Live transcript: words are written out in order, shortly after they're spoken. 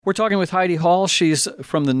We're talking with Heidi Hall. She's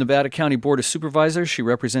from the Nevada County Board of Supervisors. She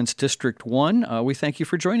represents District 1. We thank you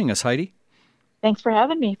for joining us, Heidi. Thanks for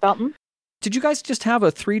having me, Felton. Did you guys just have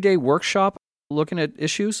a 3-day workshop looking at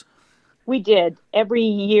issues? We did. Every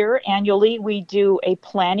year, annually, we do a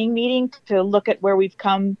planning meeting to look at where we've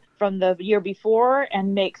come from the year before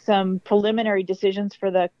and make some preliminary decisions for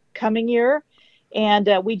the coming year. And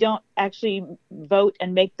we don't actually vote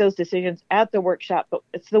and make those decisions at the workshop, but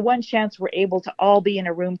it's the one chance we're able to all be in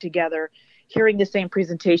a room together, hearing the same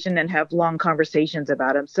presentation and have long conversations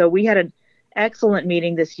about them. So we had an excellent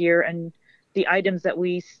meeting this year, and the items that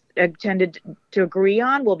we tended to agree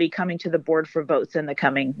on will be coming to the board for votes in the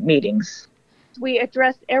coming meetings. We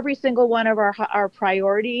addressed every single one of our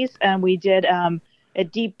priorities, and we did a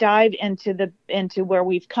deep dive into where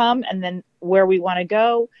we've come and then where we want to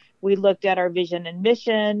go. We looked at our vision and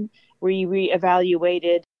mission. We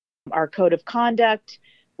reevaluated our code of conduct.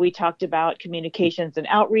 We talked about communications and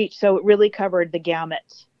outreach. So it really covered the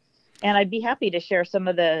gamut. And I'd be happy to share some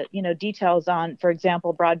of the, details on, for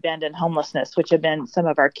example, broadband and homelessness, which have been some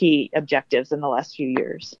of our key objectives in the last few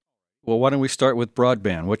years. Well, why don't we start with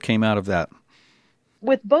broadband? What came out of that?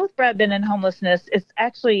 With both broadband and homelessness, it's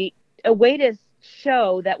actually a way to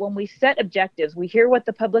show that when we set objectives, we hear what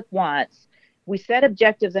the public wants, we set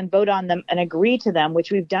objectives and vote on them and agree to them,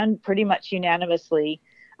 which we've done pretty much unanimously.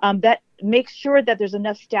 That makes sure that there's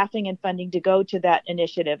enough staffing and funding to go to that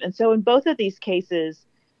initiative. And so in both of these cases,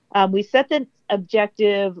 we set the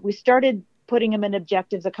objective. We started putting them in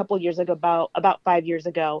objectives a couple years ago, about 5 years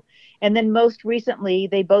ago. And then most recently,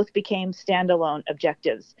 they both became standalone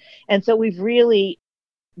objectives. And so we've really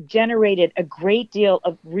generated a great deal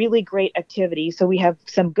of really great activity. So we have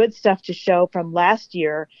some good stuff to show from last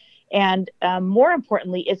year. And more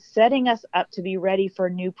importantly, it's setting us up to be ready for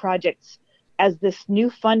new projects as this new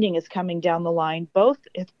funding is coming down the line, both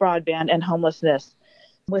with broadband and homelessness.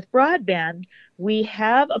 With broadband, we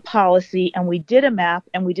have a policy and we did a map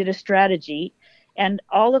and we did a strategy. And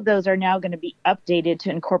all of those are now going to be updated to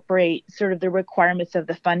incorporate sort of the requirements of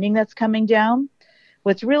the funding that's coming down.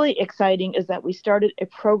 What's really exciting is that we started a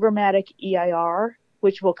programmatic EIR,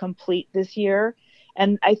 which will complete this year.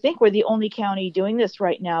 And I think we're the only county doing this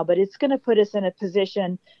right now, but it's going to put us in a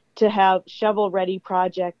position to have shovel-ready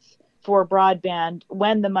projects for broadband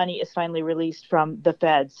when the money is finally released from the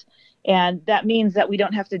feds. And that means that we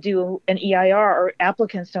don't have to do an EIR, or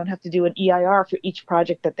applicants don't have to do an EIR for each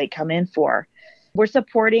project that they come in for. We're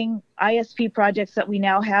supporting ISP projects that we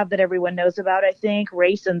now have that everyone knows about, I think,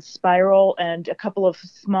 Race and Spiral, and a couple of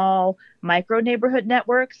small micro neighborhood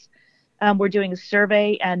networks. We're doing a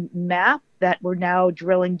survey and map that we're now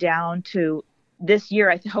drilling down to this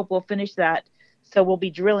year. I hope we'll finish that. So we'll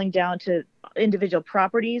be drilling down to individual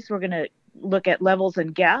properties. We're going to look at levels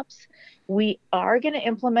and gaps. We are going to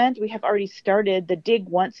implement, we have already started the dig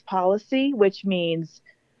once policy, which means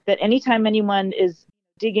that anytime anyone is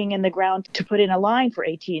digging in the ground to put in a line for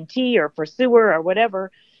AT&T or for sewer or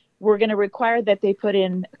whatever, we're going to require that they put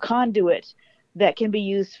in conduit that can be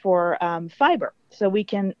used for fiber. So we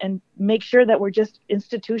can and make sure that we're just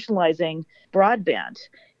institutionalizing broadband.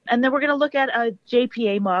 And then we're going to look at a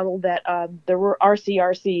JPA model that the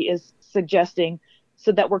RCRC is suggesting,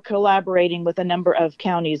 so that we're collaborating with a number of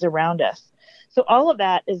counties around us. So all of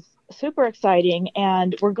that is super exciting,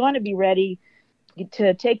 and we're going to be ready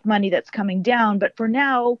to take money that's coming down. But for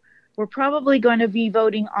now, we're probably going to be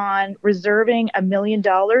voting on reserving $1 million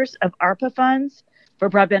of ARPA funds for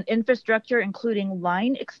broadband infrastructure, including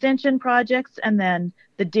line extension projects and then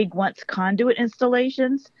the dig once conduit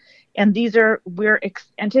installations. And we're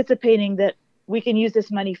anticipating that we can use this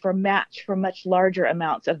money for match for much larger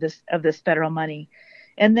amounts of this federal money.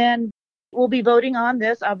 And then we'll be voting on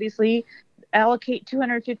this, obviously, allocate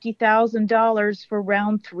 $250,000 for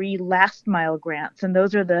round 3 last mile grants. And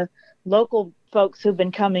those are the local folks who've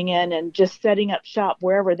been coming in and just setting up shop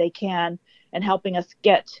wherever they can and helping us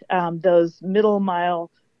get those middle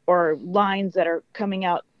mile or lines that are coming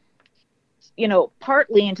out,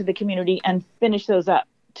 partly into the community and finish those up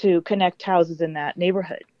to connect houses in that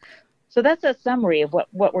neighborhood. So that's a summary of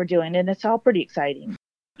what we're doing. And it's all pretty exciting.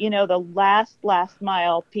 The last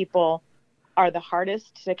mile people are the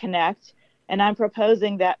hardest to connect. And I'm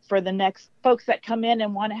proposing that for the next folks that come in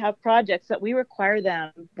and want to have projects, that we require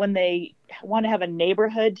them when they want to have a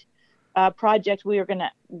neighborhood project,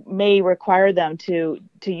 may require them to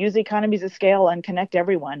use economies of scale and connect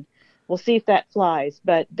everyone. We'll see if that flies,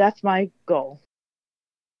 but that's my goal.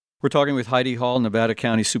 We're talking with Heidi Hall, Nevada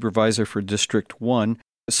County Supervisor for District 1.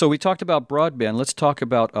 So we talked about broadband. Let's talk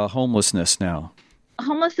about homelessness now.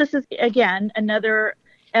 Homelessness is, again, another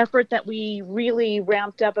effort that we really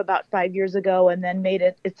ramped up about 5 years ago and then made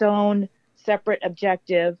it its own separate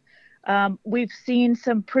objective. We've seen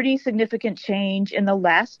some pretty significant change in the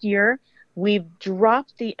last year. We've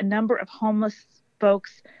dropped the number of homeless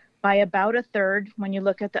folks by about a third when you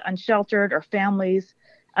look at the unsheltered or families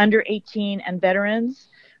under 18 and veterans.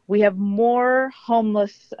 We have more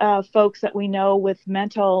homeless folks that we know with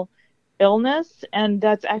mental illness, and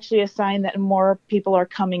that's actually a sign that more people are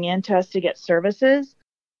coming in to us to get services.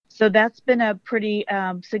 So that's been a pretty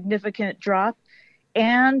significant drop.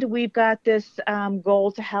 And we've got this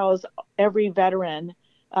goal to house every veteran.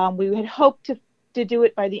 We had hoped to do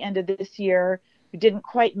it by the end of this year. We didn't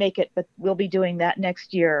quite make it, but we'll be doing that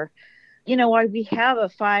next year. You know, we have a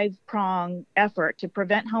 5-prong effort to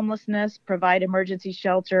prevent homelessness, provide emergency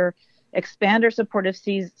shelter, expand our supportive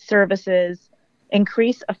services,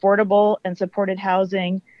 increase affordable and supported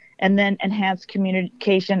housing, and then enhance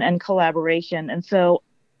communication and collaboration. And so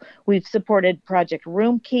we've supported Project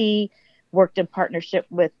Room Key, worked in partnership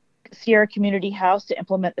with Sierra Community House to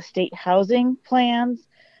implement the state housing plans.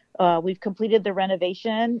 We've completed the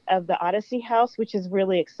renovation of the Odyssey House, which is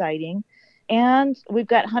really exciting. And we've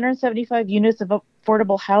got 175 units of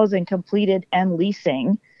affordable housing completed and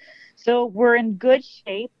leasing. So we're in good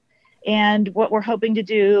shape. And what we're hoping to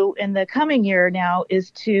do in the coming year now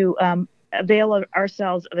is to avail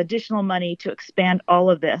ourselves of additional money to expand all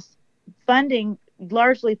of this. Funding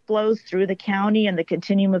largely flows through the county and the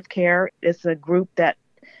Continuum of Care. It's a group that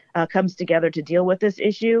comes together to deal with this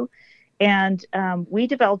issue. And we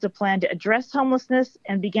developed a plan to address homelessness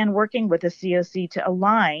and began working with the COC to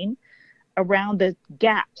align around the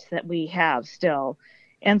gaps that we have still.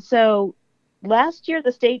 And so last year,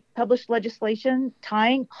 the state published legislation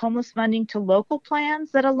tying homeless funding to local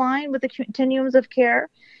plans that align with the continuums of care.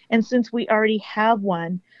 And since we already have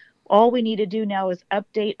one, all we need to do now is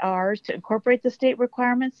update ours to incorporate the state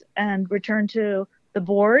requirements and return to the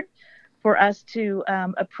board for us to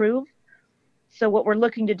approve. So what we're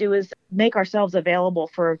looking to do is make ourselves available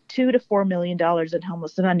for $2 to $4 million in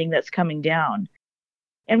homeless funding that's coming down.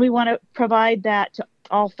 And we want to provide that to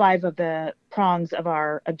all 5 of the prongs of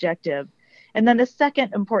our objective. And then the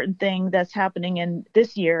second important thing that's happening in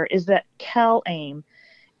this year is that CalAIM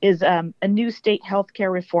is a new state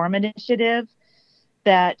healthcare reform initiative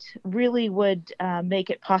that really would make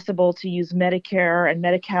it possible to use Medicare and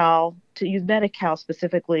Medi-Cal, to use Medi-Cal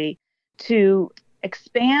specifically, to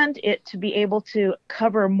expand it to be able to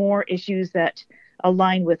cover more issues that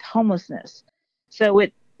align with homelessness. So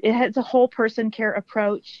it has a whole person care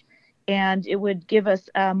approach, and it would give us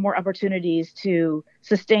more opportunities to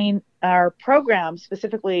sustain our program,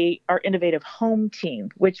 specifically our innovative home team,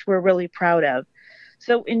 which we're really proud of.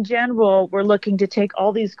 So in general, we're looking to take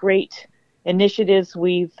all these great initiatives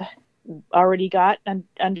we've already got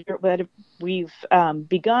under what we've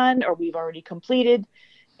begun or we've already completed,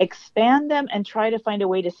 expand them and try to find a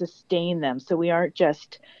way to sustain them. So we aren't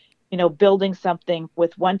just, building something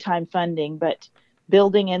with one-time funding, but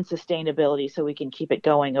building in sustainability so we can keep it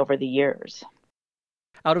going over the years.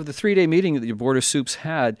 Out of the 3-day meeting that your Board of Soups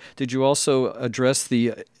had, did you also address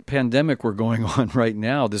the pandemic we're going on right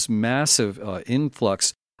now, this massive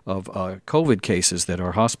influx of COVID cases that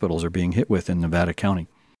our hospitals are being hit with in Nevada County?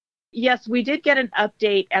 Yes, we did get an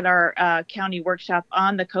update at our county workshop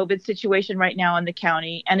on the COVID situation right now in the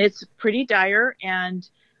county, and it's pretty dire, and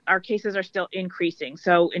our cases are still increasing.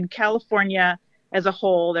 So in California as a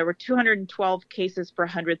whole, there were 212 cases per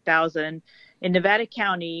 100,000. In Nevada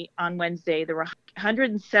County on Wednesday, there were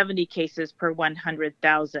 170 cases per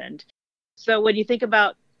 100,000. So when you think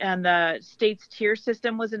about, and the state's tier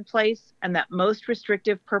system was in place, and that most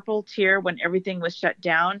restrictive purple tier when everything was shut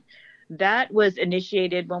down, that was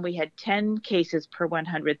initiated when we had 10 cases per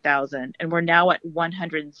 100,000, and we're now at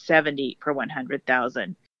 170 per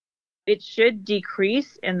 100,000. It should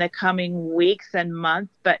decrease in the coming weeks and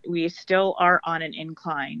months, but we still are on an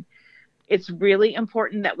incline. It's really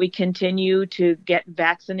important that we continue to get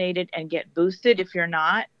vaccinated and get boosted if you're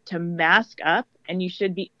not, to mask up, and you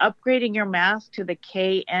should be upgrading your mask to the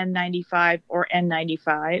KN95 or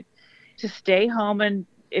N95, to stay home and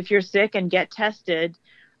if you're sick and get tested,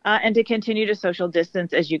 and to continue to social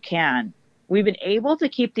distance as you can. We've been able to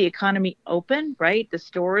keep the economy open, right? The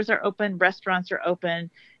stores are open, restaurants are open,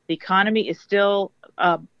 the economy is still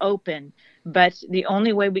open, but the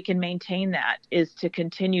only way we can maintain that is to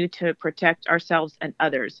continue to protect ourselves and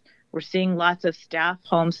others. We're seeing lots of staff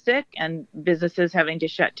homesick and businesses having to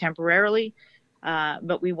shut temporarily,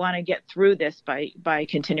 but we want to get through this by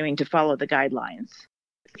continuing to follow the guidelines.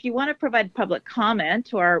 If you want to provide public comment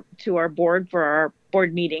to our board for our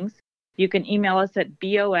board meetings, you can email us at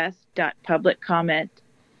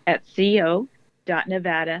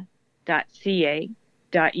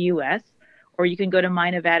bos.publiccomment@co.nevada.ca.us, or you can go to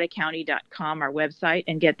mynevadacounty.com, our website,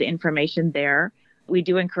 and get the information there. We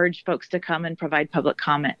do encourage folks to come and provide public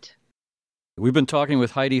comment. We've been talking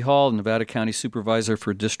with Heidi Hall, Nevada County Supervisor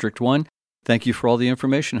for District 1. Thank you for all the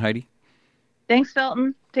information, Heidi. Thanks,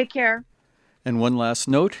 Felton. Take care. And one last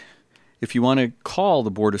note, if you want to call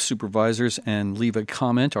the Board of Supervisors and leave a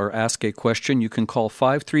comment or ask a question, you can call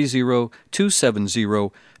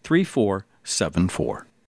 530-270-3474.